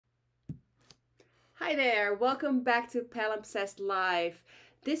Hi there, welcome back to Palimpsest Live.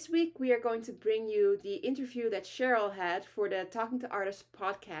 This week we are going to bring you the interview that Cheryl had for the Talking to Artists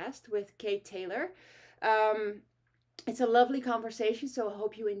podcast with Kate Taylor. Um, it's a lovely conversation, so I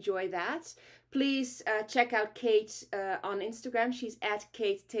hope you enjoy that. Please check out Kate on Instagram. She's at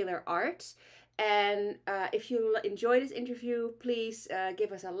Kate Taylor Art. And if you enjoy this interview, please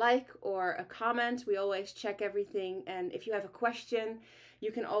give us a like or a comment. We always check everything. And if you have a question,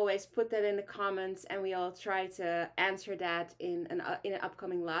 you can always put that in the comments, and we all try to answer that in an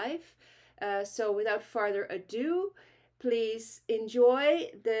upcoming live. So without further ado, please enjoy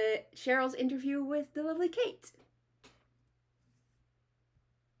the Cheryl's interview with the lovely Kate.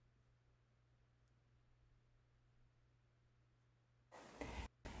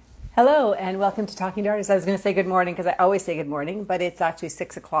 Hello and welcome to Talking to Artists. I was going to say good morning because I always say good morning, but it's actually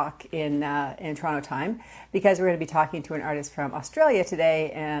 6 o'clock in Toronto time because we're going to be talking to an artist from Australia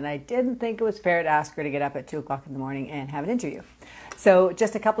today, and I didn't think it was fair to ask her to get up at 2 o'clock in the morning and have an interview. So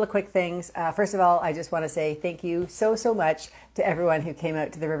just a couple of quick things. First of all, I just want to say thank you so much to everyone who came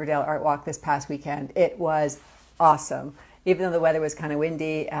out to the Riverdale Art Walk this past weekend. It was awesome. Even though the weather was kind of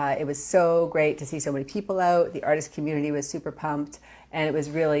windy, it was so great to see so many people out. The artist community was super pumped, and it was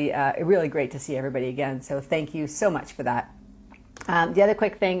really great to see everybody again. So thank you so much for that. The other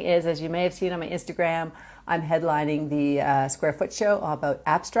quick thing is, as you may have seen on my Instagram, I'm headlining the Square Foot Show all about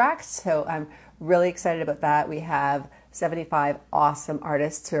abstracts. So I'm really excited about that. We have 75 awesome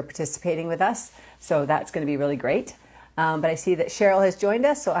artists who are participating with us. So that's going to be really great. But I see that Cheryl has joined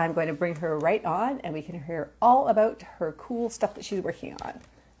us, so I'm going to bring her right on, and we can hear all about her cool stuff that she's working on.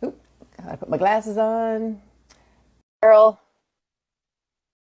 Oop, gotta put my glasses on. Cheryl.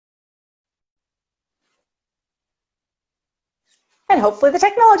 And hopefully the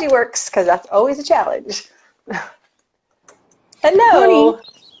technology works, because that's always a challenge. Morning. Hello.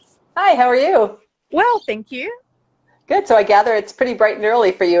 Hi, how are you? Well, thank you. Good. So I gather it's pretty bright and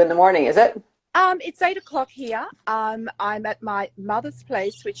early for you in the morning, is it? It's 8 o'clock here. I'm at my mother's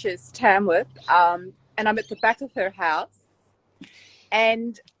place, which is Tamworth, and I'm at the back of her house.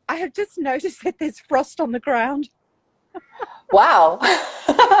 And I have just noticed that there's frost on the ground. Wow.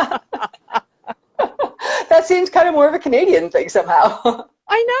 That seems kind of more of a Canadian thing somehow.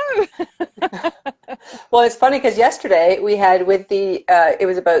 I know. Well, it's funny because yesterday we had it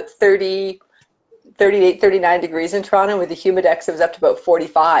was about 30, 38, 39 degrees in Toronto. With the humidex, it was up to about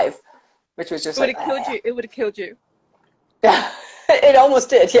 45, which was just It would have killed you. It would have killed you. Yeah, it almost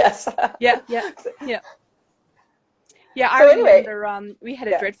did, yes. Yeah. Yeah, I So anyway, remember we had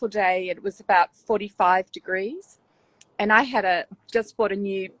a dreadful day. It was about 45 degrees, and I had just bought a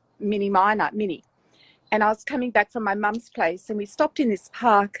new mini. And I was coming back from my mum's place, and we stopped in this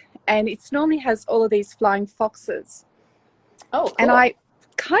park, and it normally has all of these flying foxes. Oh, cool. And I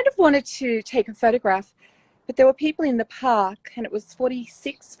kind of wanted to take a photograph, but there were people in the park, and it was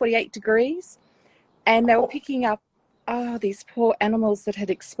 46, 48 degrees, and they were picking up, these poor animals that had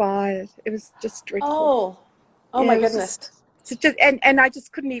expired. It was just dreadful. Oh Yeah, my it was goodness. and I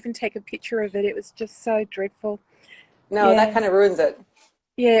just couldn't even take a picture of it. It was just so dreadful. No, that Yeah. kind of ruins it.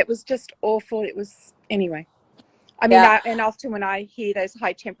 Yeah, it was just awful. It was, anyway. I mean, Yeah. and often when I hear those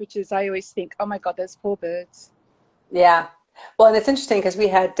high temperatures, I always think, oh my God, those poor birds. Yeah. Well, and it's interesting because we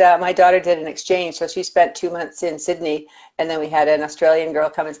had my daughter did an exchange, so she spent 2 months in Sydney, and then we had an Australian girl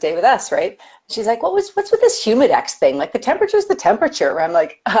come and stay with us, right? She's like, what's with this humidex thing? Like the temperature's the temperature. I'm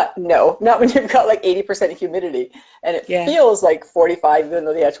like, no, not when you've got like 80% humidity, and it Yeah. feels like 45, even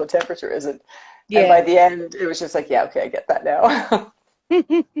though the actual temperature isn't. And by Yeah. the end, it was just like, yeah, okay, I get that now.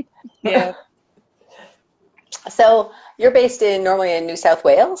 Yeah. So you're based normally in New South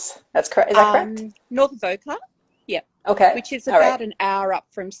Wales. That's correct. Is that correct? North of Oka, yeah, Okay. which is All right. about an hour up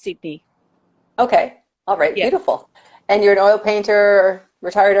from Sydney. Okay. All right. Yeah. Beautiful. And you're an oil painter,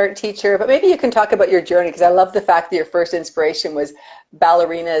 retired art teacher, but maybe you can talk about your journey because I love the fact that your first inspiration was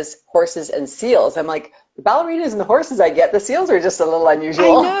ballerinas, horses, and seals. I'm like, the ballerinas and the horses I get, the seals are just a little I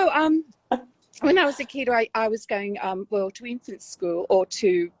unusual. know. When I was a kid, I was going, to infant school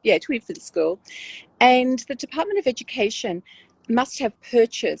to infant school. And the Department of Education must have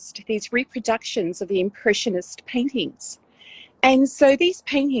purchased these reproductions of the Impressionist paintings. And so these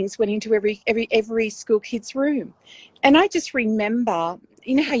paintings went into every school kid's room. And I just remember,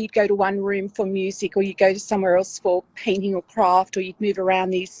 you know how you'd go to one room for music, or you'd go to somewhere else for painting or craft, or you'd move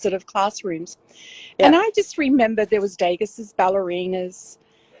around these sort of classrooms. And Yeah. I just remember there was Dagus's ballerinas.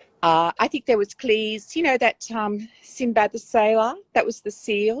 I think there was Cleese, you know, that Sinbad the Sailor, that was the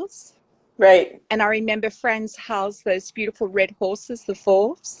seals. Right. And I remember Franz Hals, those beautiful red horses, the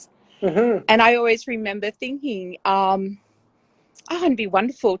foals. Mm-hmm. And I always remember thinking, oh, it'd be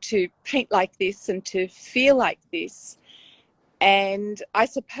wonderful to paint like this and to feel like this. And I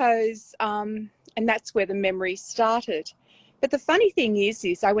suppose, and that's where the memory started. But the funny thing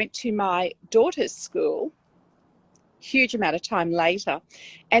is I went to my daughter's school, huge amount of time later,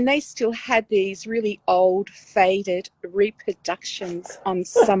 and they still had these really old, faded reproductions on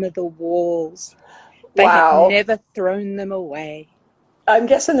some of the walls. They had Wow. never thrown them away. I'm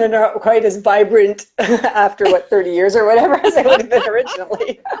guessing they're not quite as vibrant after, 30 years or whatever, as they would have been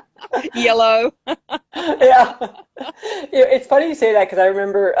originally. Yellow. Yeah. It's funny you say that, because I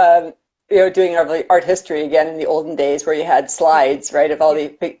remember, doing art history again in the olden days, where you had slides, right, of all the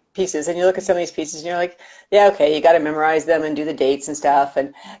big pieces, and you look at some of these pieces and you're like, yeah, okay, you got to memorize them and do the dates and stuff.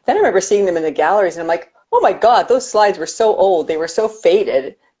 And then I remember seeing them in the galleries and I'm like, oh my God, those slides were so old. They were so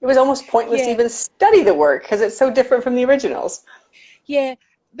faded. It was almost pointless to even study the work, because it's so different from the originals. Yeah,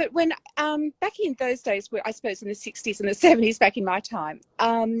 but when back in those days, where I suppose in the 60s and the 70s, back in my time,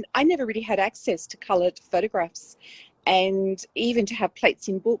 I never really had access to coloured photographs, and even to have plates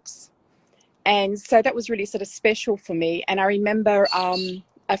in books. And so that was really sort of special for me. And I remember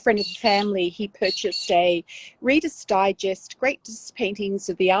a friend of the family, he purchased a Reader's Digest Greatest Paintings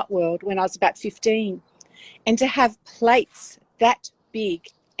of the Art World when I was about 15. And to have plates that big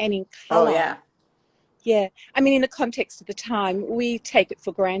and in colour. Oh, yeah. Yeah, I mean, in the context of the time, we take it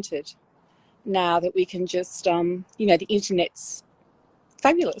for granted now that we can just, the internet's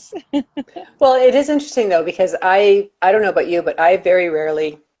fabulous. Well, it is interesting though, because I don't know about you, but I very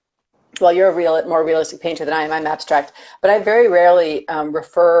rarely, well, you're a more realistic painter than I am. I'm abstract, but I very rarely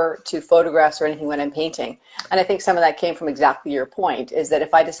refer to photographs or anything when I'm painting. And I think some of that came from exactly your point, is that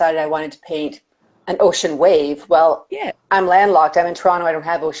if I decided I wanted to paint an ocean wave, well, Yeah. I'm landlocked. I'm in Toronto. I don't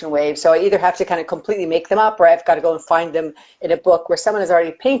have ocean waves. So I either have to kind of completely make them up, or I've got to go and find them in a book where someone has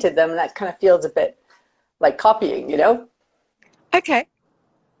already painted them. And that kind of feels a bit like copying, you know? Okay.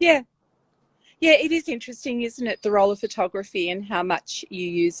 Yeah. Yeah, it is interesting, isn't it? The role of photography and how much you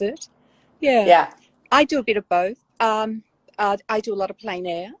use it. Yeah. Yeah. I do a bit of both. I do a lot of plein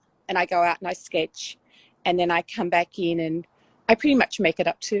air, and I go out and I sketch, and then I come back in and I pretty much make it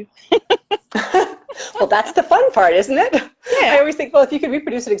up too. Well, that's the fun part, isn't it? Yeah. I always think, well, if you could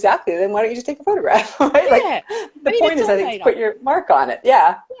reproduce it exactly, then why don't you just take a photograph, right? Yeah. The point is, I think, to put your mark on it.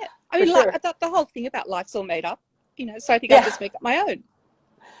 Yeah. Yeah. I mean, sure. the whole thing about life's all made up, so I think I'll just make up my own.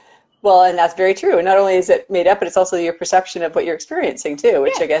 Well, and that's very true. Not only is it made up, but it's also your perception of what you're experiencing too,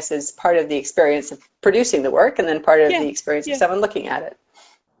 which I guess is part of the experience of producing the work, and then part of the experience of someone looking at it.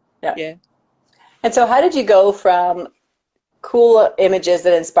 Yeah. Yeah. And so how did you go from cool images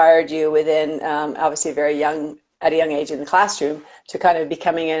that inspired you within obviously at a young age in the classroom to kind of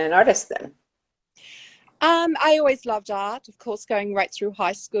becoming an artist then? I always loved art, of course, going right through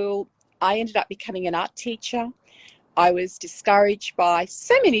high school. I ended up becoming an art teacher. I was discouraged by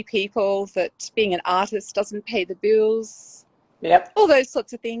so many people that being an artist doesn't pay the bills. Yep. All those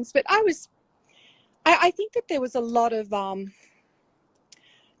sorts of things. But I think that there was a lot of,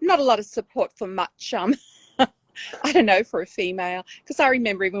 not a lot of support for much, I don't know, for a female. Because I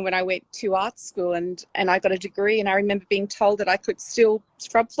remember even when I went to art school and I got a degree, and I remember being told that I could still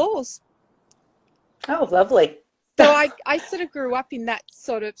scrub floors. Oh, lovely. So I sort of grew up in that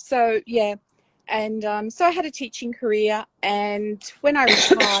sort of, so yeah. And so I had a teaching career, and when I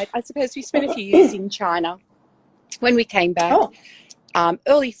retired, I suppose we spent a few years in China. When we came back,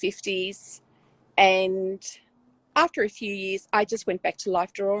 early 50s, and after a few years, I just went back to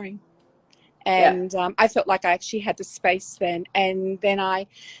life drawing. And I felt like I actually had the space then. And then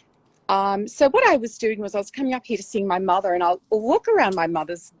so what I was doing was I was coming up here to see my mother, and I'll walk around my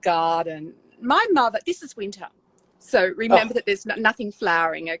mother's garden. My mother, this is winter. So remember that there's nothing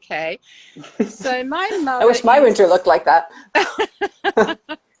flowering, okay? So my mother... I wish my winter looked like that.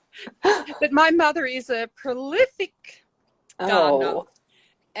 But my mother is a prolific gardener.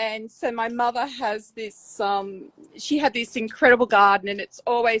 And so my mother has this, she had this incredible garden, and it's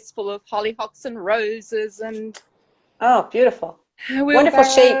always full of hollyhocks and roses and... Oh, beautiful. Wonderful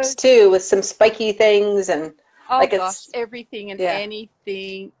shapes too, with some spiky things and... Oh gosh, everything and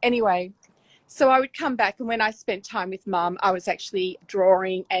anything. Anyway... So I would come back, and when I spent time with Mum, I was actually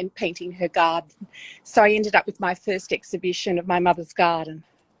drawing and painting her garden. So I ended up with my first exhibition of my mother's garden.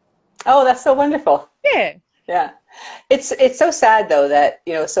 Oh, that's so wonderful. Yeah. Yeah. It's so sad, though, that,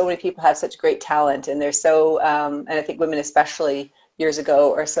 so many people have such great talent, and they're so, and I think women especially years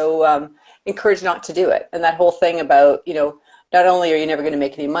ago are so encouraged not to do it. And that whole thing about, not only are you never going to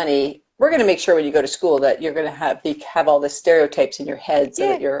make any money, we're going to make sure when you go to school that you're going to have all the stereotypes in your head so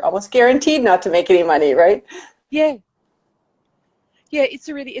that you're almost guaranteed not to make any money, right? Yeah. Yeah, it's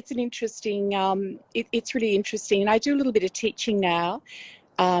an interesting, it's really interesting. And I do a little bit of teaching now,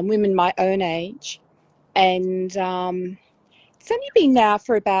 women my own age. And it's only been now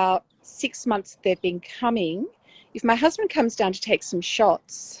for about 6 months they've been coming. If my husband comes down to take some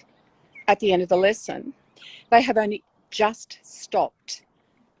shots at the end of the lesson, they have only just stopped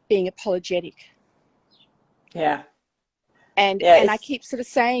being apologetic. Yeah. And Yeah. I keep sort of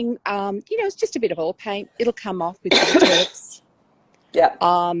saying, it's just a bit of oil paint. It'll come off with the turps. Yeah.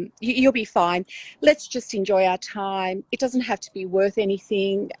 You'll be fine. Let's just enjoy our time. It doesn't have to be worth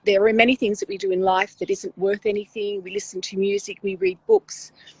anything. There are many things that we do in life that isn't worth anything. We listen to music, we read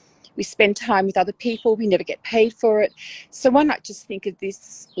books, we spend time with other people, we never get paid for it. So why not just think of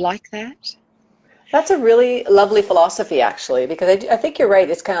this like that? That's a really lovely philosophy, actually, because I think you're right.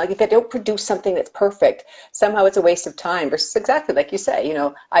 It's kind of like if I don't produce something that's perfect, somehow it's a waste of time versus exactly like you say,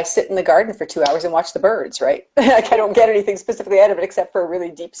 I sit in the garden for 2 hours and watch the birds, right? Like I don't get anything specifically out of it except for a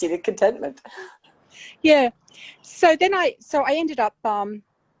really deep-seated contentment. Yeah. So then I ended up,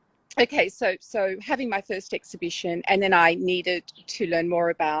 so having my first exhibition, and then I needed to learn more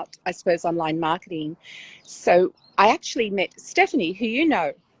about, I suppose, online marketing. So I actually met Stephanie, who you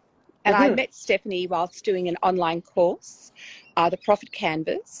know. And I met Stephanie whilst doing an online course, the Profit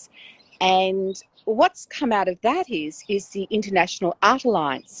Canvas. And what's come out of that is the International Art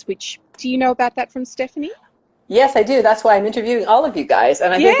Alliance, which, do you know about that from Stephanie? Yes, I do. That's why I'm interviewing all of you guys.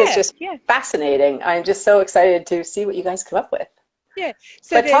 And I think it's just fascinating. I'm just so excited to see what you guys come up with. Yeah.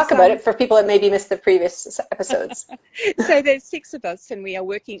 So but talk about it for people that maybe missed the previous episodes. So there's 6 of us, and we are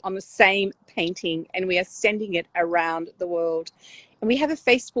working on the same painting, and we are sending it around the world. And we have a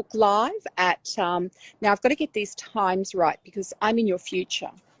Facebook Live at, now I've got to get these times right because I'm in your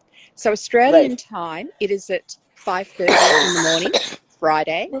future. So Australian time, it is at 5:30 in the morning,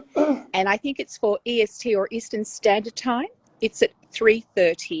 Friday. And I think it's for EST or Eastern Standard Time. It's at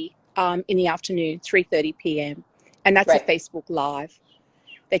 3:30 in the afternoon, 3:30 p.m. And that's a Facebook Live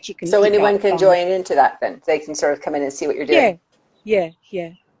that you can. So anyone can join into that then? They can sort of come in and see what you're doing. Yeah.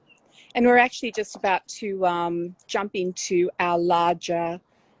 And we're actually just about to jump into our larger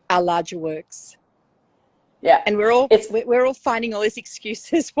works. Yeah. And we're all finding all these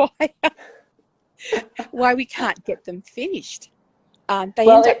excuses why we can't get them finished. They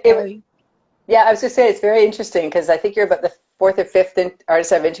end up going. Yeah, I was going to say it's very interesting because I think you're about the 4th or 5th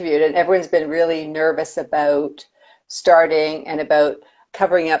artist I've interviewed, and everyone's been really nervous about starting and about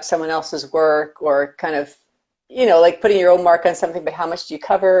covering up someone else's work or kind of, like putting your own mark on something, but how much do you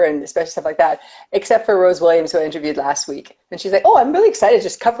cover, and especially stuff like that, except for Rose Williams, who I interviewed last week. And she's like, oh, I'm really excited to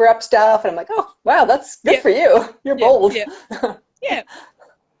just cover up stuff. And I'm like, oh, wow, that's good for you. You're bold. Yeah,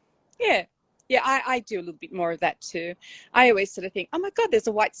 I do a little bit more of that too. I always sort of think, oh my God, there's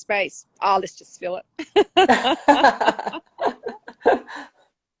a white space. Oh, let's just fill it.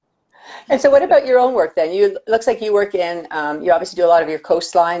 And so what about your own work then? It looks like you work in, you obviously do a lot of your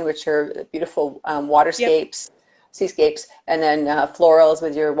coastline, which are beautiful waterscapes, seascapes, and then florals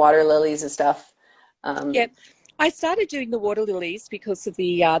with your water lilies and stuff. I started doing the water lilies because of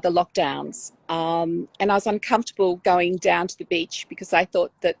the lockdowns, and I was uncomfortable going down to the beach because I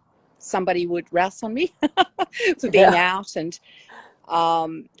thought that somebody would rouse on me for being out. And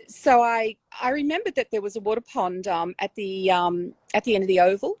so I remembered that there was a water pond at the end of the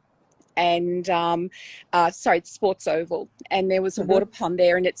oval, and the sports oval, and there was a water pond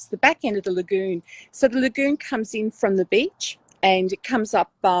there, and it's the back end of the lagoon. So the lagoon comes in from the beach, and it comes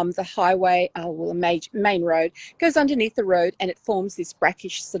up the highway, a main road, goes underneath the road, and it forms this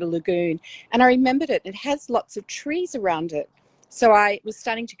brackish sort of lagoon. And I remembered it. It has lots of trees around it. So I was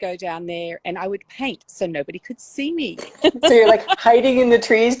starting to go down there, and I would paint so nobody could see me. So you're like hiding in the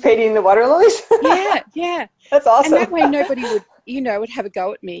trees, painting the water lilies? Yeah. That's awesome. And that way nobody would have a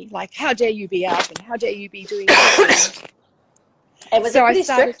go at me, like, how dare you be out, and how dare you be doing this? And was it pretty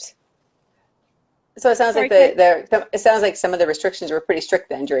strict? So it sounds it sounds like some of the restrictions were pretty strict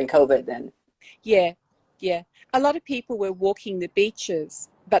then during COVID then. Yeah. A lot of people were walking the beaches,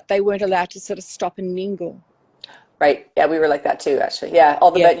 but they weren't allowed to sort of stop and mingle. Right. Yeah, we were like that too, actually. Yeah,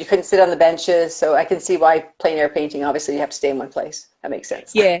 you couldn't sit on the benches, so I can see why plein air painting, obviously, you have to stay in one place. That makes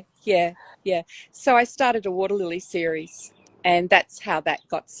sense. Yeah. So I started a water lily series, and that's how that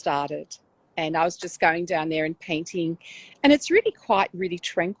got started. And I was just going down there and painting, and it's really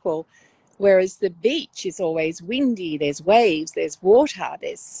tranquil. Whereas the beach is always windy, there's waves, there's water,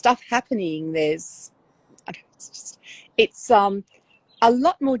 there's stuff happening, it's a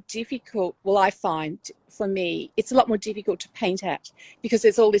lot more difficult. Well, I find for me, it's a lot more difficult to paint at because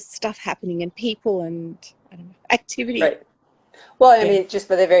there's all this stuff happening and people and activity. Right. Well, I mean, just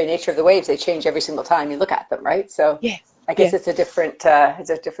by the very nature of the waves, they change every single time you look at them, right? So I guess it's a different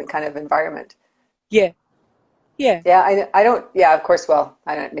kind of environment. Yeah. Yeah. Yeah, I don't, yeah, of course, well,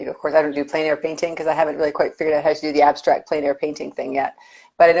 I don't, maybe of course I don't do plein air painting because I haven't really quite figured out how to do the abstract plein air painting thing yet.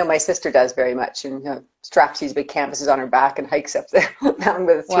 But I know my sister does very much, and straps these big canvases on her back and hikes up the mountain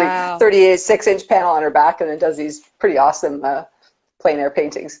with a Wow. 36-inch panel on her back, and then does these pretty awesome plein air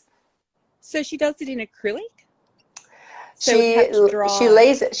paintings. So she does it in acrylic? So it would She have to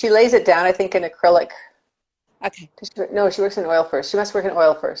dry. she lays it down, I think, in acrylic. Okay. No, she works in oil first. She must work in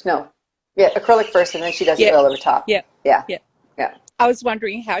oil first. No, yeah, acrylic first, and then she does the Yeah. oil over top. Yeah. Yeah, Yeah. yeah. I was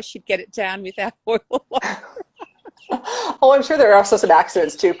wondering how she'd get it down without oil. Oh, I'm sure there are also some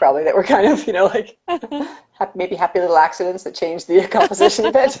accidents too, probably that were kind of, like maybe happy little accidents that changed the composition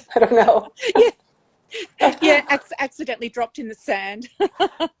a bit. I don't know. Yeah. Yeah. Accidentally dropped in the sand.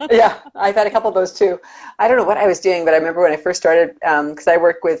 Yeah, I've had a couple of those too. I don't know what I was doing, but I remember when I first started, because I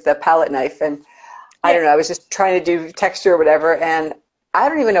work with a palette knife, and I Yeah. don't know, I was just trying to do texture or whatever, and I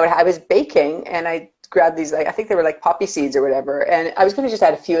don't even know what I was baking, and I grabbed these, like, I think they were like poppy seeds or whatever, and I was going to just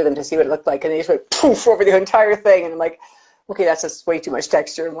add a few of them to see what it looked like, and they just went poof over the entire thing, and I'm like, okay, that's just way too much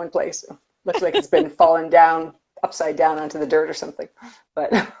texture in one place. It looks like it's been fallen down upside down onto the dirt or something,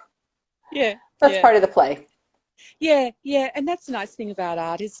 but Yeah. that's Yeah. part of the play. Yeah. Yeah. And that's the nice thing about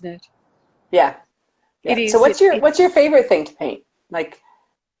art, isn't it? Yeah, It yeah. So is. what's your favorite thing to paint? Like,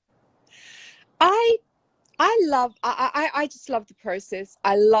 I I just love the process.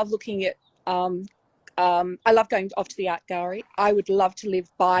 I love looking at I love going off to the art gallery. I would love to live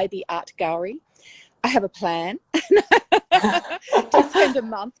by the art gallery. I have a plan to spend a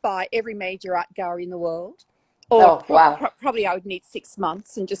month by every major art gallery in the world. Or oh, wow. probably I would need 6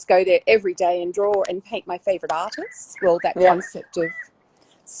 months and just go there every day and draw and paint my favorite artists. Well, that Yeah. concept of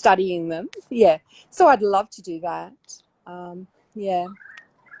studying them. Yeah. So I'd love to do that. Yeah.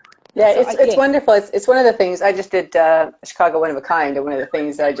 Yeah, So it's wonderful. It's one of the things I just did Chicago One of a Kind, and one of the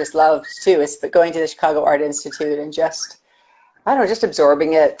things that I just loved too is going to the Chicago Art Institute and just I don't know, just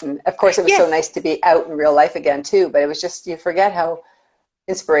absorbing it. And of course, it was yeah. so nice to be out in real life again too. But it was just you forget how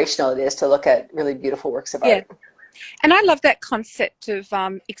inspirational it is to look at really beautiful works of Yeah. art. And I love that concept of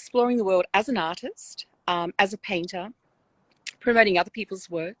exploring the world as an artist, as a painter, promoting other people's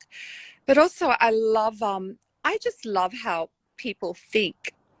work. But also I just love how people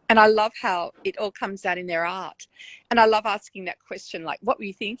think. And I love how it all comes out in their art. And I love asking that question, like, what were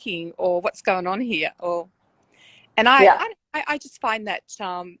you thinking? Or what's going on here? And Yeah, I just find that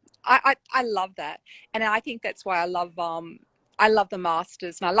I love that. And I think that's why I love the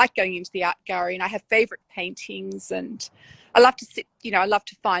masters, and I like going into the art gallery, and I have favorite paintings, and I love to sit, I love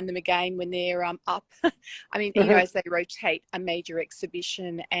to find them again when they're up. I mean, hmm as they rotate a major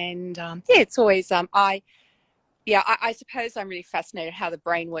exhibition. And yeah, it's always I suppose I'm really fascinated how the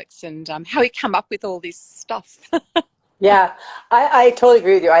brain works, and how we come up with all this stuff. yeah. I totally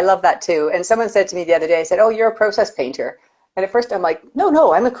agree with you. I love that too. And someone said to me the other day, I said, "Oh, you're a process painter." And at first I'm like,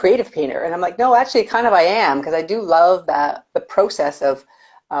 no, I'm a creative painter. And I'm like, no, actually, kind of I am, because I do love that the process of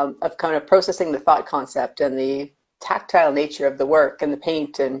kind of processing the thought concept and the tactile nature of the work and the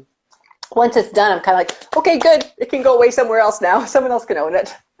paint. And once it's done, I'm kind of like, okay, good. It can go away somewhere else now. Someone else can own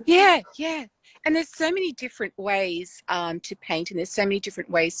it. Yeah, yeah. And there's so many different ways to paint, and there's so many different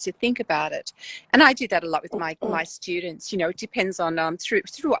ways to think about it. And I do that a lot with my students. It depends on through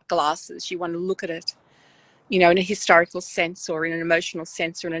what glasses you want to look at it. In a historical sense, or in an emotional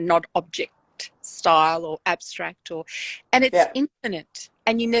sense, or in a non-object style, or abstract, and it's Yeah. infinite,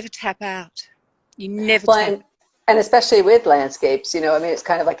 and you never tap out. You never Well, tap. and especially with landscapes, I mean, it's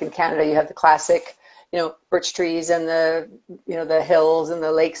kind of like in Canada, you have the classic, birch trees and the hills and the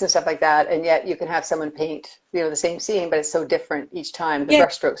lakes and stuff like that. And yet you can have someone paint, the same scene, but it's so different each time. The Yeah,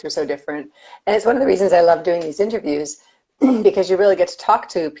 brush strokes are so different. And it's one of the reasons I love doing these interviews because you really get to talk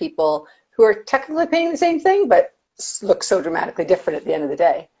to people who are technically painting the same thing, but look so dramatically different at the end of the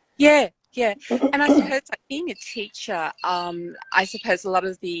day. yeah, yeah. And I suppose, like, being a teacher, I suppose a lot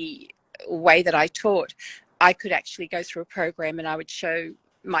of the way that I taught, I could actually go through a program and I would show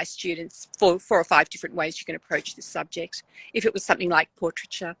my students 4 or 5 different ways you can approach this subject, if it was something like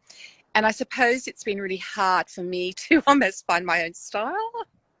portraiture. And I suppose it's been really hard for me to almost find my own style,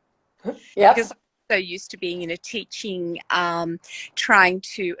 Yep. because I'm so used to being in a teaching, trying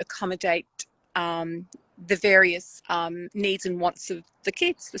to accommodate the various needs and wants of the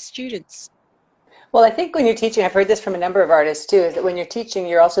kids, the students. Well, I think when you're teaching, I've heard this from a number of artists too, is that when you're teaching,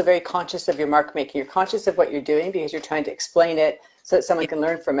 you're also very conscious of your mark making. You're conscious of what you're doing because you're trying to explain it so that someone Yeah. can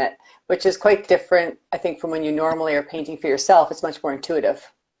learn from it, which is quite different, I think, from when you normally are painting for yourself. It's much more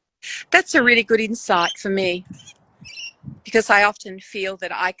intuitive. That's a really good insight for me, because I often feel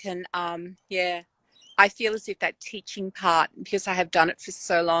that I can, I feel as if that teaching part, because I have done it for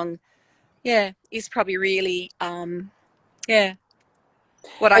so long, is probably really,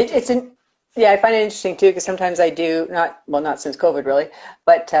 what I do. Yeah, I find it interesting too because sometimes I do not since COVID really,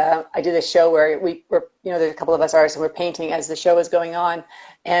 but I do this show where we're there's a couple of us artists and we're painting as the show is going on,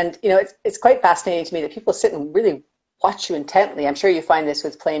 and it's quite fascinating to me that people sit and really watch you intently. I'm sure you find this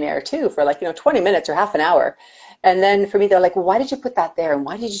with plein air too for 20 minutes or half an hour, and then for me they're like, well, why did you put that there and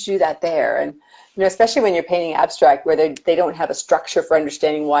why did you do that there? And especially when you're painting abstract where they don't have a structure for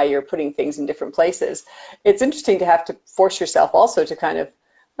understanding why you're putting things in different places. It's interesting to have to force yourself also to kind of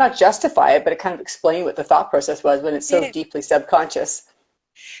not justify it, but kind of explain what the thought process was when it's so deeply subconscious.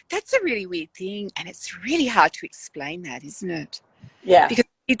 That's a really weird thing, and it's really hard to explain that, isn't it? Yeah. Because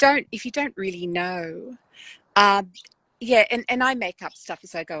if you don't really know, and I make up stuff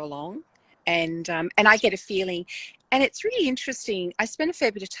as I go along, and I get a feeling, and it's really interesting. I spend a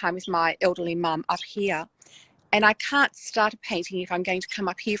fair bit of time with my elderly mum up here, and I can't start a painting if I'm going to come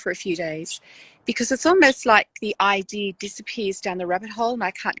up here for a few days, because it's almost like the idea disappears down the rabbit hole and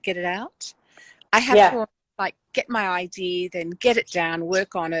I can't get it out. I have to get my idea, then get it down,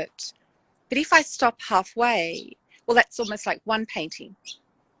 work on it. But if I stop halfway, well, that's almost like one painting.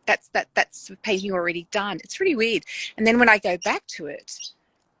 That's a painting already done. It's really weird. And then when I go back to it,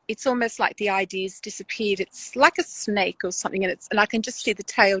 it's almost like the idea's disappeared. It's like a snake or something, and I can just see the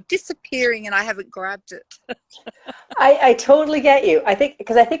tail disappearing, and I haven't grabbed it. I totally get you. I think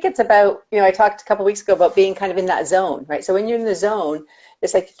it's about, I talked a couple of weeks ago about being kind of in that zone, right? So when you're in the zone,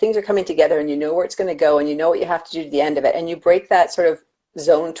 it's like things are coming together, and you know where it's going to go, and you know what you have to do to the end of it, and you break that sort of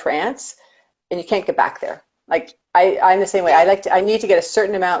zone trance, and you can't get back there. Like I'm the same way. I need to get a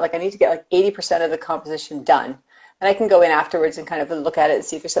certain amount. Like I need to get 80% of the composition done. And I can go in afterwards and kind of look at it and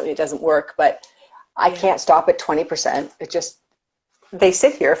see if there's something that doesn't work, but I can't stop at 20%. They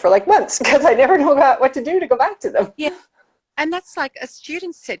sit here for months because I never know what to do to go back to them. Yeah. And that's like a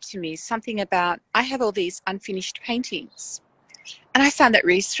student said to me something about, I have all these unfinished paintings. And I found that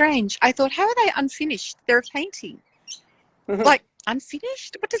really strange. I thought, how are they unfinished? They're a painting. Mm-hmm. Like,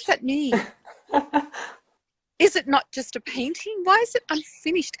 unfinished? What does that mean? Is it not just a painting? Why is it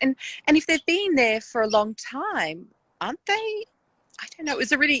unfinished? And if they've been there for a long time, aren't they? I don't know. It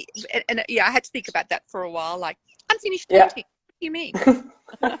was a really, and I had to think about that for a while. Like, unfinished painting. What do you mean?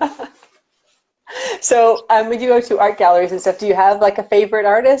 So when you go to art galleries and stuff, do you have a favorite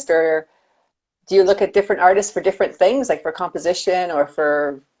artist, or do you look at different artists for different things, like for composition or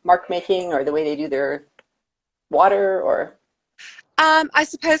for mark making or the way they do their water or? I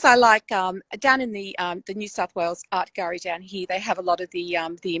suppose I like down in the New South Wales Art Gallery down here. They have a lot of the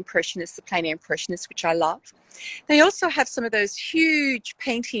impressionists, the plein air impressionists, which I love. They also have some of those huge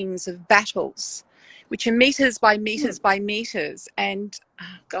paintings of battles, which are meters by meters by meters. And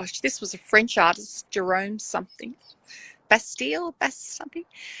oh gosh, this was a French artist, Jerome something, Bastille, something.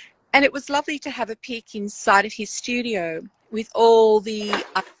 And it was lovely to have a peek inside of his studio with all the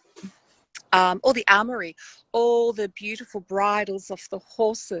armory, all the beautiful bridles of the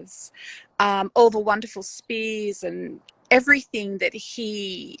horses, all the wonderful spears and everything that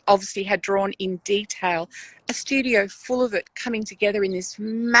he obviously had drawn in detail, a studio full of it coming together in this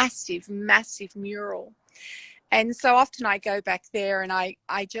massive, massive mural. And so often I go back there and I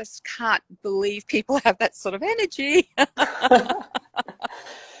just can't believe people have that sort of energy.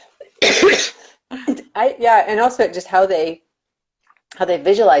 And also just how they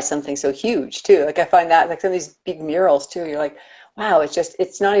visualize something so huge too. Like I find that some of these big murals too, you're like, wow,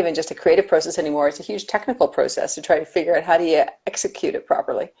 it's not even just a creative process anymore. It's a huge technical process to try to figure out how do you execute it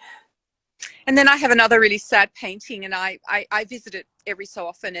properly. And then I have another really sad painting, and I visit it every so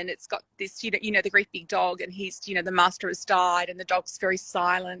often, and it's got this, the great big dog, and he's, the master has died, and the dog's very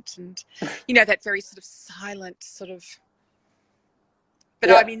silent, and that very sort of silent sort of.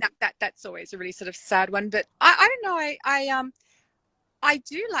 But I mean that's always a really sort of sad one. But I don't know. I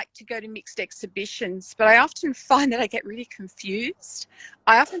do like to go to mixed exhibitions, but I often find that I get really confused.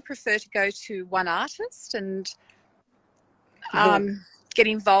 I often prefer to go to one artist and get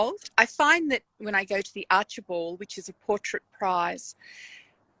involved. I find that when I go to the Archibald, which is a portrait prize,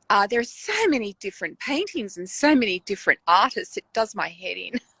 there are so many different paintings and so many different artists. It does my head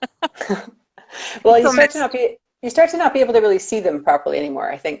in. Well, you start to not be able to really see them properly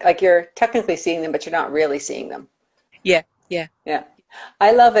anymore, I think. Like you're technically seeing them, but you're not really seeing them. Yeah.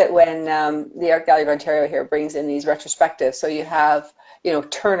 I love it when the Art Gallery of Ontario here brings in these retrospectives. So you have,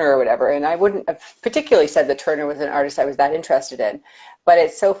 Turner or whatever, and I wouldn't have particularly said that Turner was an artist I was that interested in, but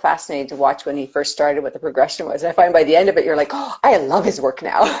it's so fascinating to watch when he first started what the progression was. And I find by the end of it, you're like, oh, I love his work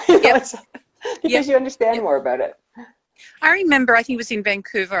now. Because you understand more about it. I remember, I think it was in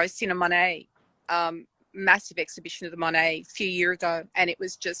Vancouver, I seen a Monet massive exhibition of the Monet a few years ago, and it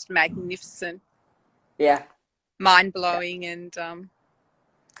was just magnificent. Yeah. Mind-blowing. And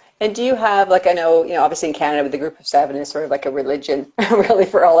do you have, like, I know, obviously in Canada with the Group of Seven is sort of like a religion, really,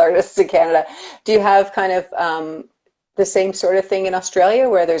 for all artists in Canada. Do you have kind of the same sort of thing in Australia,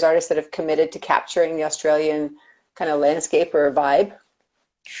 where there's artists that have committed to capturing the Australian kind of landscape or vibe?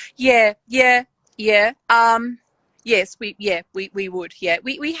 Yeah. Yes, we would. Yeah,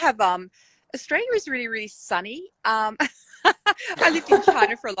 we have. Australia is really, really sunny. I lived in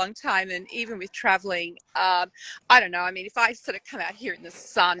China for a long time, and even with traveling, I don't know. I mean, if I sort of come out here in the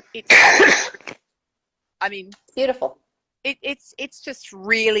sun, I mean, Beautiful. it's just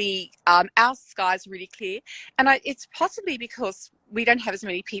really, our sky's really clear, and it's possibly because we don't have as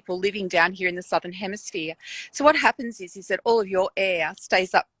many people living down here in the southern hemisphere. So what happens is that all of your air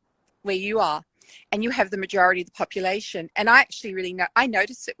stays up where you are, and you have the majority of the population. And I actually really I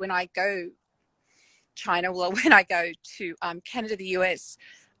notice it when I go China, well, when I go to Canada, the US,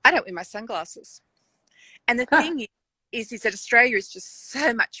 I don't wear my sunglasses. And the thing is that Australia is just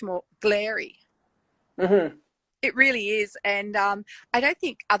so much more glary. Mm-hmm. It really is. And I don't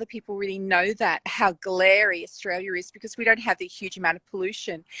think other people really know that, how glary Australia is, because we don't have the huge amount of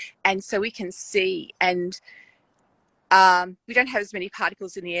pollution. And so we can see, and we don't have as many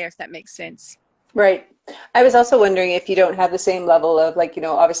particles in the air, if that makes sense. Right. I was also wondering if you don't have the same level of, like,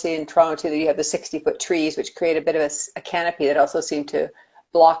 obviously in Toronto too, you have the 60-foot trees, which create a bit of a canopy that also seem to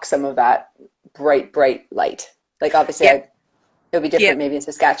block some of that bright light. Like, obviously, Yep. it would be different Yep. maybe in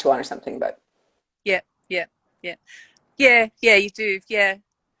Saskatchewan or something, but. Yeah, you do. Yeah.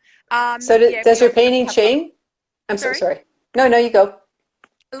 So does We your also painting have change? I'm so sorry? sorry. No, you go.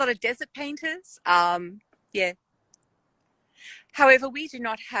 A lot of desert painters. Yeah. However, we do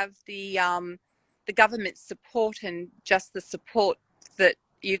not have the government support, and just the support that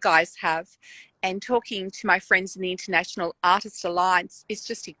you guys have. And talking to my friends in the International Artist Alliance, it's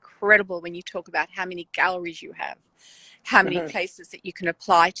just incredible when you talk about how many galleries you have, how many places that you can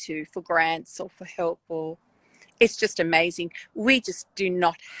apply to for grants or for help, or it's just amazing. We just do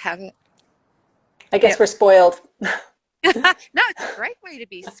not have it. I guess we're spoiled. No, it's a great way to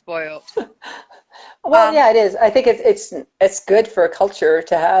be spoiled. Well, yeah, it is. I think it's good for a culture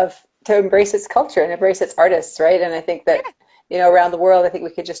to embrace its culture and embrace its artists, right? And I think that, around the world, I think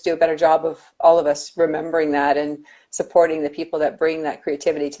we could just do a better job of all of us remembering that and supporting the people that bring that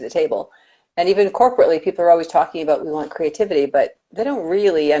creativity to the table. And even corporately, people are always talking about we want creativity, but they don't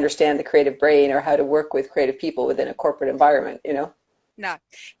really understand the creative brain or how to work with creative people within a corporate environment, No,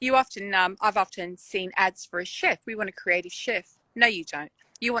 you often, I've often seen ads for a chef. We want a creative chef. No, you don't.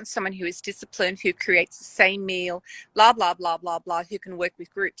 You want someone who is disciplined, who creates the same meal, blah, blah, blah, blah, blah, who can work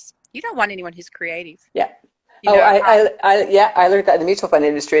with groups. You don't want anyone who's creative. Yeah. I learned that in the mutual fund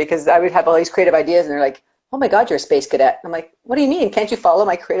industry, because I would have all these creative ideas and they're like, oh my God, you're a space cadet. I'm like, what do you mean? Can't you follow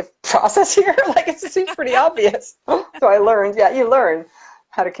my creative process here? Like, it seems pretty obvious. So I learned, you learn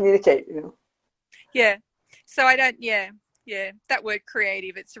how to communicate, Yeah. So I don't, that word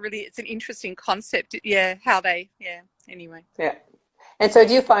creative, it's an interesting concept. Yeah. Anyway. Yeah. And so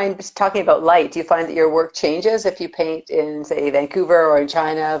do you find, talking about light, do you find that your work changes if you paint in, say, Vancouver or in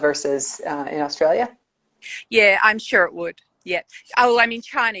China versus in Australia? Yeah, I'm sure it would. Yeah. Oh, I mean,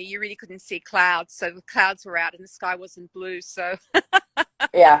 China, you really couldn't see clouds. So the clouds were out and the sky wasn't blue. So.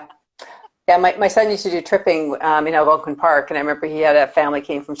 Yeah. Yeah, my son used to do tripping in Algonquin Park, and I remember he had a family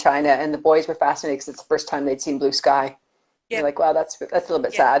came from China, and the boys were fascinated because it's the first time they'd seen blue sky. Yeah. You're like, wow, that's a little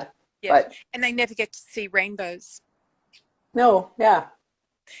bit sad. Yeah. But and they never get to see rainbows. no, yeah.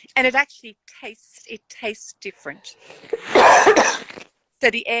 And it actually tastes different. So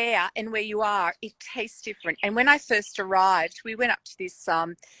the air and where you are, it tastes different. And when I first arrived, we went up to this,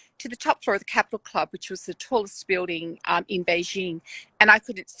 to the top floor of the Capitol Club, which was the tallest building in Beijing, and I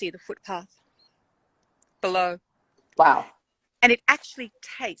couldn't see the footpath below. Wow. And it actually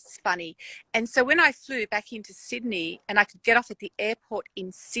tastes funny. And so when I flew back into Sydney and I could get off at the airport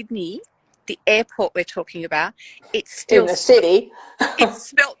in Sydney, the airport we're talking about, it still in the city, it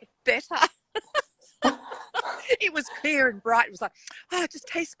smelled better. It was clear and bright. It was like, oh, it just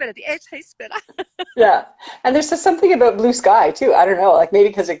tastes better. The air tastes better. Yeah. And there's just something about blue sky too. I don't know, like maybe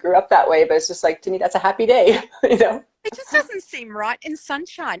because I grew up that way, but it's just like, to me, that's a happy day, It just doesn't seem right. And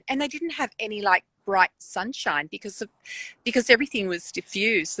sunshine. And they didn't have any like bright sunshine because everything was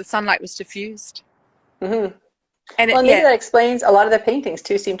diffused. The sunlight was diffused. Mm-hmm. And well, maybe that explains a lot of the paintings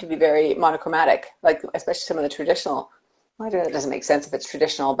too seem to be very monochromatic, like especially some of the traditional. Well, I don't know, that doesn't make sense if it's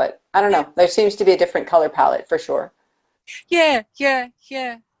traditional, but I don't know. There seems to be a different color palette for sure. Yeah.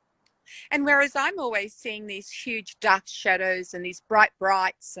 And whereas I'm always seeing these huge dark shadows and these bright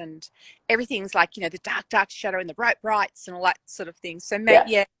brights, and everything's like, you know, the dark shadow and the bright brights and all that sort of thing. So Yeah.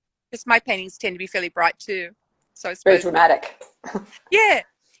 yeah, because my paintings tend to be fairly bright too. So I Very suppose dramatic. yeah.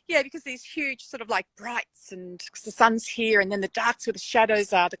 Yeah, because these huge sort of like brights, and because the sun's here, and then the darks where the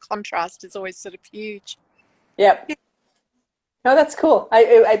shadows are, the contrast is always sort of huge. Yep. Yeah. No, that's cool.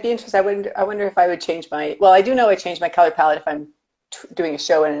 I'd be interested. I wonder if I would change my, well, I do know I change my color palette if I'm doing a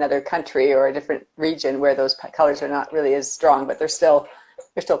show in another country or a different region where those colors are not really as strong, but they're still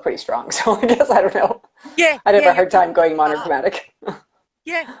pretty strong. So I guess, I don't know. Yeah. I'd have Yeah, a hard time going monochromatic.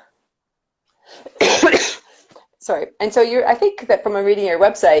 Yeah. Sorry. And so I think that from reading your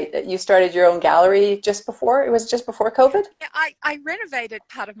website that you started your own gallery just before COVID? Yeah, I renovated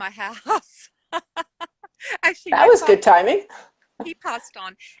part of my house. Actually, That was good timing. he passed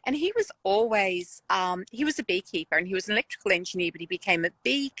on, and he was always he was a beekeeper, and he was an electrical engineer, but he became a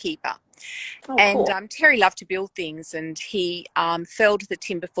beekeeper. Oh, And cool. Terry loved to build things, and he felled the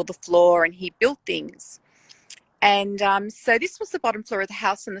timber for the floor, and he built things. And so this was the bottom floor of the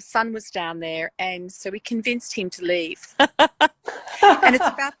house, and the sun was down there, and so we convinced him to leave. And it's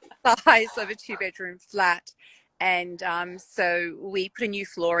about the size of a 2-bedroom flat. And so we put a new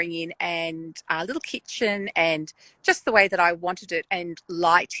flooring in, and a little kitchen, and just the way that I wanted it, and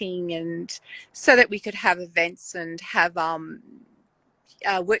lighting, and so that we could have events and have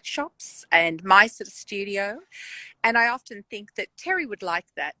workshops, and my sort of studio. And I often think that Terry would like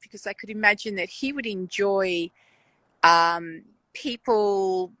that, because I could imagine that he would enjoy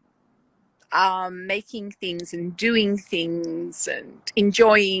people making things and doing things and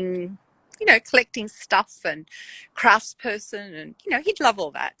enjoying, you know, collecting stuff, and craftsperson, and, you know, he'd love all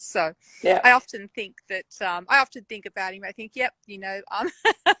that. So Yeah. I often think that I often think about him. I think, yep, you know,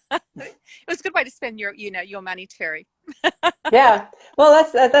 it was a good way to spend your, you know, your money, Terry. Yeah. Well,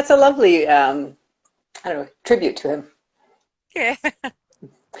 that's a lovely I don't know, tribute to him. Yeah.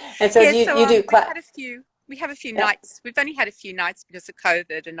 And so Yeah, so you do we have a few Yeah. nights. We've only had a few nights because of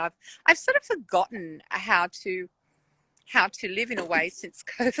COVID, and I've sort of forgotten how to live in a way since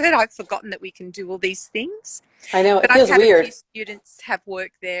COVID. I've forgotten that we can do all these things. I know, it But I've feels had weird. a few students have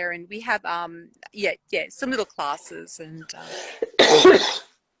work there, and we have some little classes, and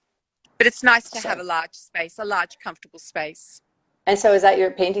but it's nice to have a large space, a large comfortable space. And so is that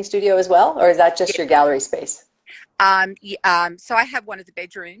your painting studio as well, or is that just your gallery space? So I have one of the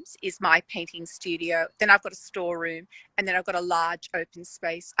bedrooms is my painting studio. Then I've got a storeroom, and then I've got a large open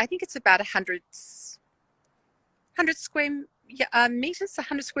space. I think it's about 100 square meters,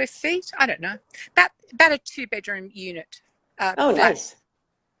 100 square feet. I don't know. About a 2-bedroom unit. Oh, flat. nice.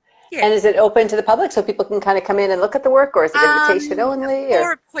 Yeah. And is it open to the public so people can kind of come in and look at the work, or is it invitation only?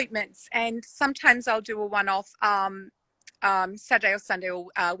 For appointments, and sometimes I'll do a one-off Saturday or Sunday or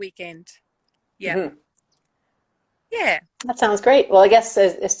weekend. Yeah. Mm-hmm. Yeah. That sounds great. Well, I guess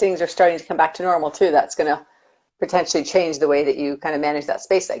as things are starting to come back to normal too, that's going to potentially change the way that you kind of manage that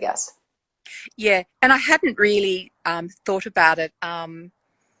space, I guess. Yeah, and I hadn't really thought about it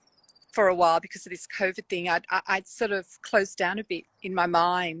for a while because of this COVID thing. I'd sort of closed down a bit in my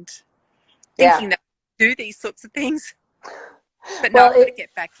mind, thinking that I do these sorts of things. But now I've got to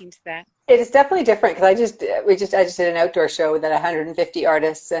get back into that. It is definitely different, because I just did an outdoor show with 150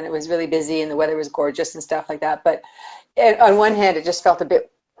 artists, and it was really busy, and the weather was gorgeous and stuff like that. But on one hand, it just felt a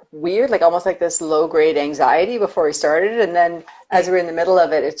bit weird, like almost like this low-grade anxiety before we started, and then as we're in the middle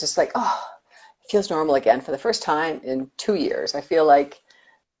of it, it's just like, oh, it feels normal again for the first time in 2 years. I feel like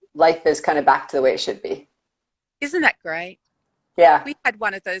life is kind of back to the way it should be. Isn't that great? Yeah. We had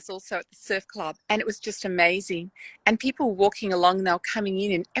one of those also at the surf club, and it was just amazing. And people walking along, and they were coming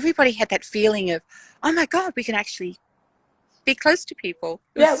in, and everybody had that feeling of, oh my God, we can actually be close to people.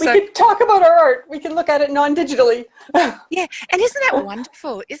 Yeah, we can talk about our art. We can look at it non-digitally. Yeah, and isn't that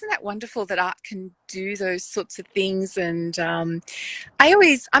wonderful? Isn't that wonderful that art can do those sorts of things? And I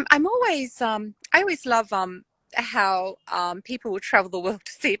always love how people will travel the world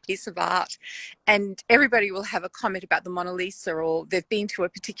to see a piece of art, and everybody will have a comment about the Mona Lisa, or they've been to a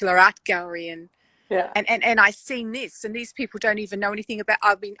particular art gallery, and I've seen this, and these people don't even know anything about.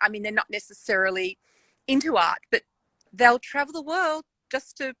 I mean, they're not necessarily into art, but they'll travel the world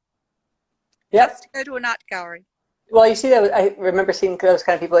just to go to an art gallery. Well, you see that, I remember seeing those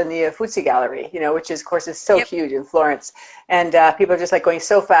kind of people in the Uffizi Gallery, you know, which is, of course, is so huge in Florence, and people are just like going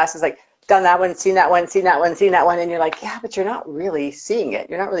so fast. It's like, done that one, seen that one, seen that one, seen that one, and you're like, yeah, but you're not really seeing it.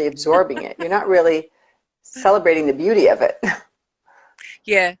 You're not really absorbing it. You're not really celebrating the beauty of it.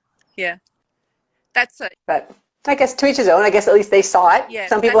 Yeah. That's it. But I guess to each his own. I guess at least they saw it. Yeah,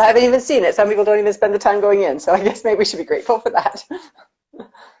 some people haven't even seen it. Some people don't even spend the time going in. So I guess maybe we should be grateful for that.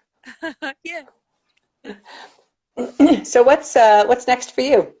 Yeah. So what's next for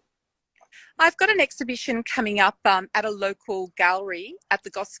you? I've got an exhibition coming up at a local gallery, at the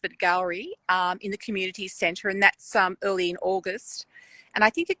Gosford Gallery in the community centre, and that's early in August. And I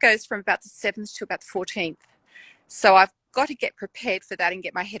think it goes from about the 7th to about the 14th. So I've got to get prepared for that and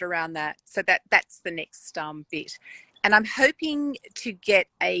get my head around that. So that's the next bit. And I'm hoping to get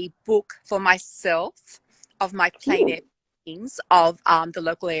a book for myself of my plein air paintings of the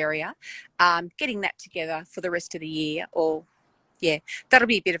local area, getting that together for the rest of the year. Or, yeah, that'll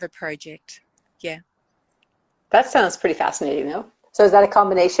be a bit of a project. Yeah. That sounds pretty fascinating, though. So is that a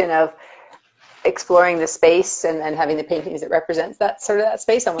combination of exploring the space and having the paintings that represents that sort of that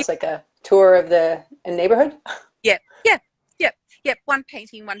space, almost like a tour of the neighborhood? Yeah. Yep. One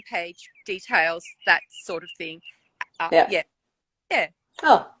painting, one page, details, that sort of thing. Yeah. Yeah.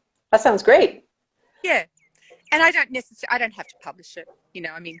 Oh, that sounds great. Yeah. And I don't have to publish it.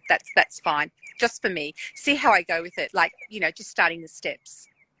 I mean, that's fine. Just for me. See how I go with it. Like, just starting the steps.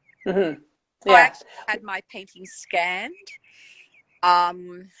 Mm-hmm. I Yeah. actually had my painting scanned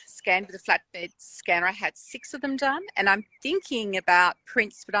with a flatbed scanner. I had 6 of them done, and I'm thinking about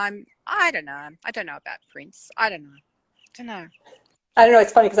prints, but I don't know. I don't know about prints. I don't know.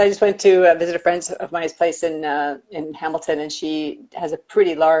 It's funny because I just went to visit a friend of mine's place in Hamilton, and she has a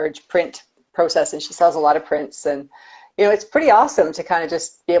pretty large print process, and she sells a lot of prints, and it's pretty awesome to kind of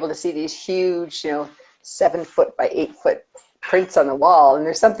just be able to see these huge 7-foot by 8-foot prints on the wall. And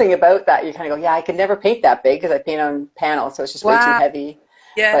there's something about that you kind of go, yeah, I could never paint that big because I paint on panel, so it's just way too heavy.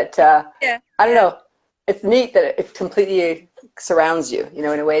 Yeah. But I don't know, it's neat that it completely surrounds you, in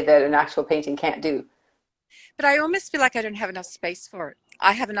a way that an actual painting can't do. But I almost feel like I don't have enough space for it.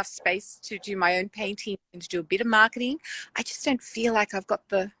 I have enough space to do my own painting and to do a bit of marketing. I just don't feel like I've got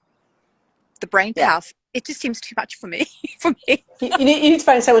the brain power. It just seems too much for me. You need to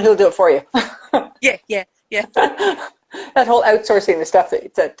find someone who'll do it for you. Yeah. That whole outsourcing the stuff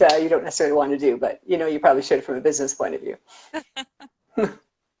that you don't necessarily want to do, but you probably should from a business point of view.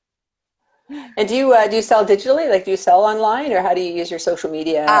 And do you sell digitally? Like, do you sell online, or how do you use your social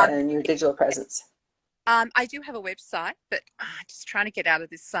media and your digital presence? I do have a website, but just trying to get out of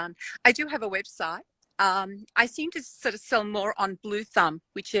this sun. I do have a website. I seem to sort of sell more on Blue Thumb,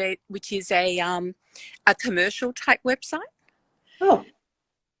 which is a commercial type website. Oh.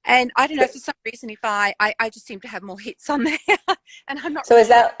 And I don't know, for some reason, if I just seem to have more hits on there, and I'm not. So is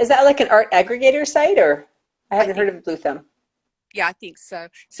that like an art aggregator site, or I haven't heard of Blue Thumb? Yeah, I think so.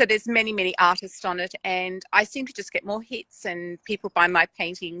 So there's many artists on it, and I seem to just get more hits, and people buy my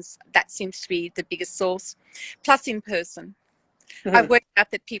paintings. That seems to be the biggest source. Plus, in person, I've worked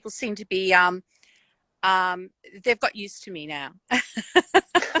out that people seem to be they've got used to me now.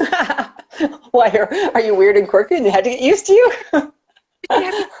 Why are you weird and quirky, and they had to get used to you? You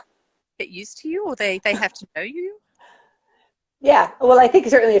have to get used to you, or they have to know you? Yeah, well, I think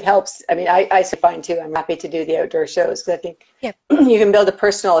certainly it helps. I mean, I find too, I'm happy to do the outdoor shows because I think you can build a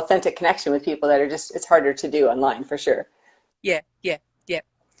personal, authentic connection with people that are it's harder to do online, for sure. Yeah.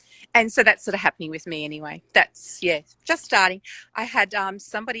 And so that's sort of happening with me anyway. That's, just starting. I had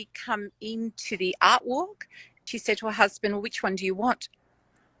somebody come into the art walk. She said to her husband, well, which one do you want?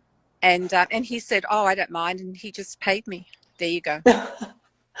 And he said, oh, I don't mind. And he just paid me. There you go.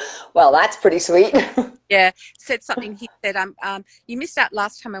 Well, that's pretty sweet. Yeah, said something. He said, you missed out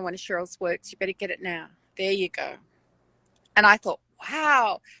last time on one of Cheryl's works. You better get it now. There you go. And I thought,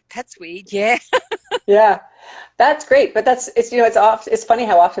 wow, that's weird. Yeah. Yeah, that's great. But it's funny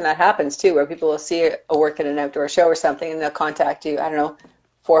how often that happens too, where people will see a work in an outdoor show or something, and they'll contact you, I don't know,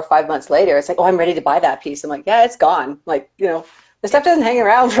 4 or 5 months later. It's like, oh, I'm ready to buy that piece. I'm like, yeah, it's gone. Like, the stuff doesn't hang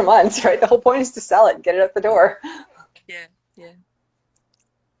around for months, right? The whole point is to sell it and get it out the door. Yeah.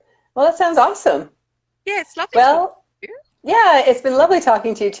 Well, that sounds awesome. Yeah, it's lovely. Well, yeah, it's been lovely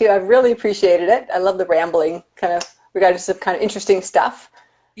talking to you too. I've really appreciated it. I love the rambling regarding some kind of interesting stuff.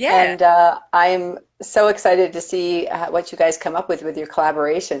 Yeah. And I'm so excited to see what you guys come up with your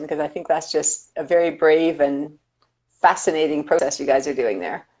collaboration, because I think that's just a very brave and fascinating process you guys are doing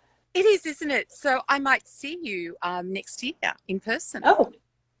there. It is, isn't it? So I might see you next year in person. Oh,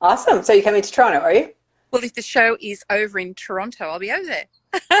 awesome. So you're coming to Toronto, are you? Well, if the show is over in Toronto, I'll be over there.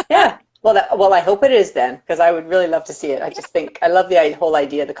 Yeah. Well, I hope it is then, because I would really love to see it. I just think I love the whole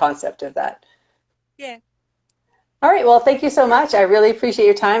idea, the concept of that. Yeah. All right. Well, thank you so much. I really appreciate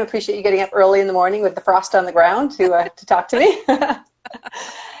your time. I appreciate you getting up early in the morning with the frost on the ground to talk to me.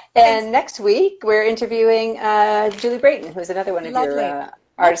 And next week, we're interviewing Julie Brayton, who's another one of your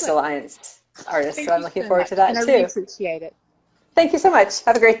Artist Alliance artists. Thank so I'm looking forward to that too. I really appreciate it. Thank you so much.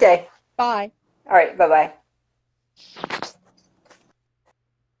 Have a great day. Bye. All right. Bye-bye.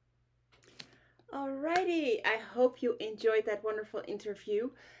 Alrighty, I hope you enjoyed that wonderful interview.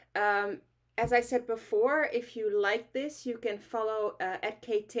 As I said before, if you like this, you can follow at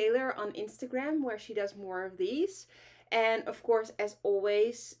Kate Taylor on Instagram, where she does more of these. And of course, as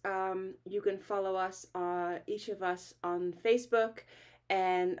always, you can follow us, each of us, on Facebook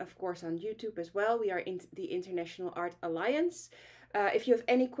and of course on YouTube as well. We are in the International Art Alliance. If you have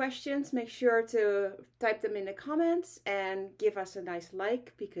any questions, make sure to type them in the comments and give us a nice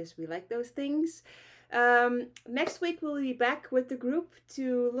like, because we like those things. Next week we'll be back with the group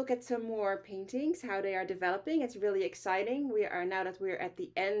to look at some more paintings, how they are developing. It's really exciting. We are, now that we're at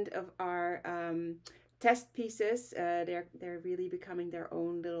the end of our test pieces, they're really becoming their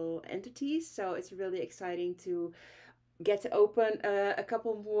own little entities. So it's really exciting to get to open a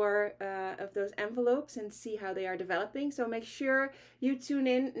couple more of those envelopes and see how they are developing. So make sure you tune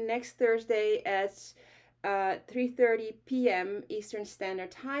in next Thursday at 3:30 p.m. Eastern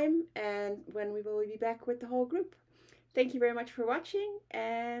Standard Time, and when we will be back with the whole group. Thank you very much for watching,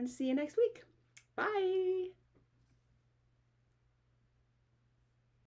 and see you next week. Bye!